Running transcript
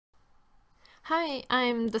Hi,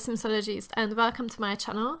 I'm the Simsologist and welcome to my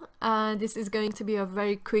channel. This is going to be a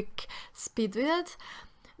very quick speed read.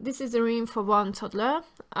 This is a ream for one toddler,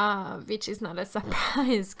 which is not a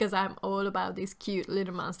surprise because I'm all about these cute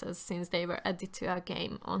little monsters since they were added to our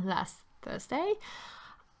game on last Thursday.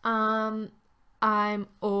 I'm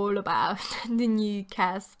all about the new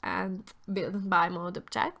cast and build and buy mode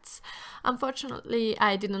objects. Unfortunately,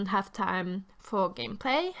 I didn't have time for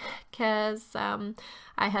gameplay because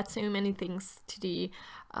I had so many things to do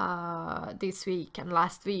this week and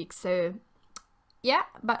last week. So yeah,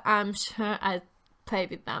 but I'm sure I'll play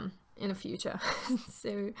with them in the future.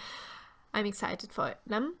 So I'm excited for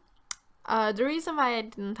them. The reason why I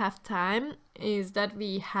didn't have time is that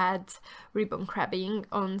we had ribbon crabbing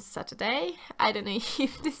on Saturday. I don't know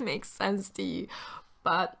if this makes sense to you,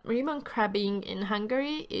 but ribbon crabbing in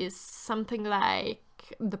Hungary is something like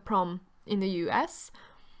the prom in the US,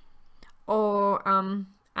 or I'm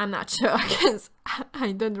not sure because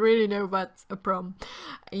I don't really know what's a prom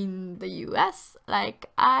in the US.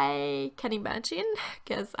 Like, I can imagine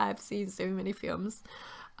because I've seen so many films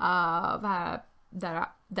where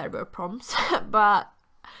there were proms, but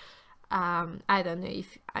I don't know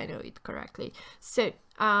if I know it correctly. So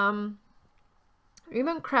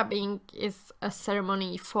ribbon crabbing is a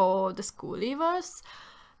ceremony for the school leavers.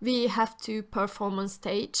 We have to perform on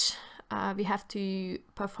stage, we have to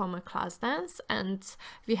perform a class dance, and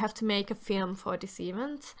we have to make a film for this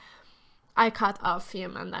event. I cut our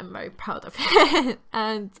film and I'm very proud of it.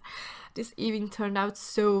 And this event turned out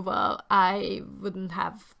so well. I wouldn't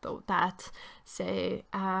have thought that. So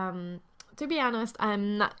to be honest,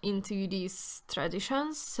 I'm not into these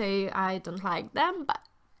traditions, so I don't like them, but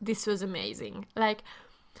this was amazing. Like,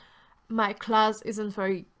 my class isn't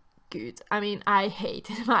very good. I mean, I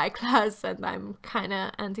hated my class and I'm kind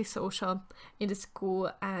of antisocial in the school,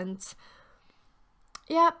 and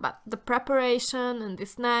yeah, but the preparation and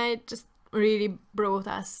this night just really brought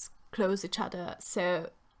us close each other, so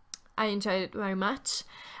I enjoyed it very much.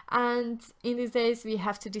 And in these days we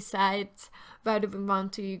have to decide whether we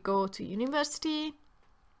want to go to university,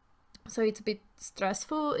 so it's a bit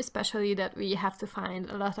stressful, especially that we have to find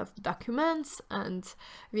a lot of documents and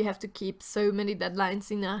we have to keep so many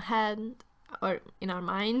deadlines in our head or in our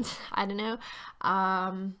mind. I don't know.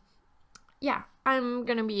 Yeah, I'm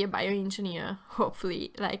gonna be a bioengineer,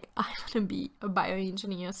 hopefully. Like, I want to be a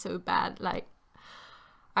bioengineer so bad, like,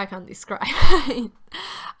 I can't describe it.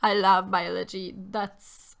 I love biology.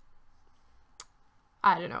 That's,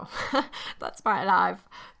 I don't know, that's my life,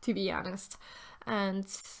 to be honest. And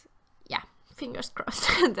yeah, fingers crossed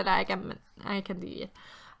that I can do it.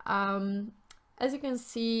 As you can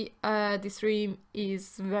see, this ream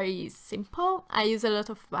is very simple. I use a lot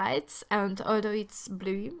of whites, and although it's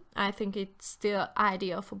blue, I think it's still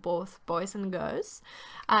ideal for both boys and girls.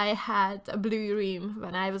 I had a blue ream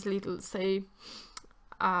when I was little, so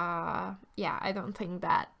yeah, I don't think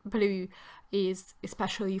that blue is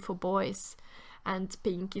especially for boys and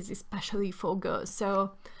pink is especially for girls.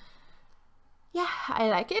 So yeah, I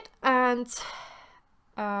like it, and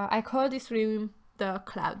I call this ream the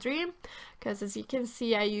cloud ream because, as you can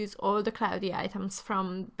see, I use all the cloudy items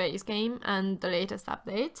from base game and the latest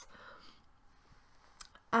update.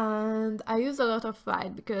 And I use a lot of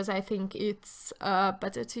white because I think it's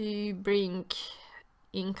better to bring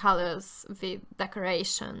in colors with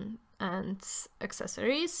decoration and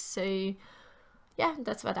accessories. So yeah,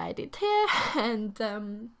 that's what I did here.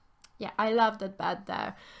 And yeah, I love that bed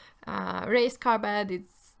there. Raised car bed is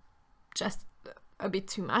just a bit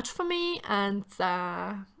too much for me, and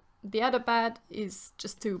the other bed is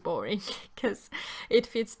just too boring because it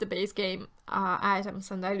fits the base game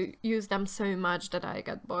items, and I use them so much that I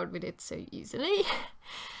got bored with it so easily.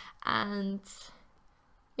 And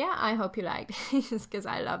yeah, I hope you like this because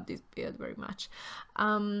I love this build very much.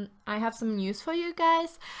 I have some news for you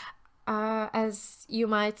guys. As you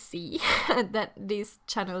might see, that this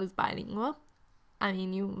channel is bilingual. I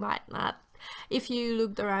mean, you might not. If you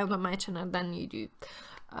looked around on my channel, then you do.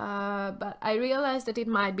 But I realized that it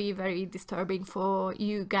might be very disturbing for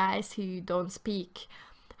you guys who don't speak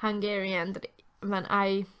Hungarian, that when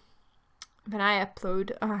I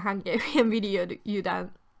upload a Hungarian video, you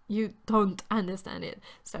don't understand it.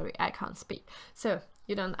 Sorry, I can't speak. So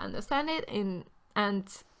you don't understand it, and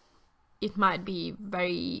it might be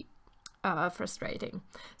very frustrating.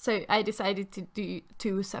 So I decided to do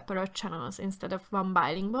 2 separate channels instead of one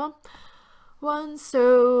bilingual one.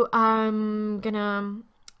 So I'm gonna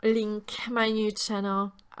link my new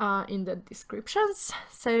channel in the descriptions.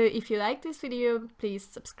 So if you like this video, please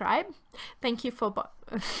subscribe. Thank you for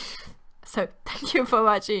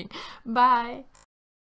watching. Bye.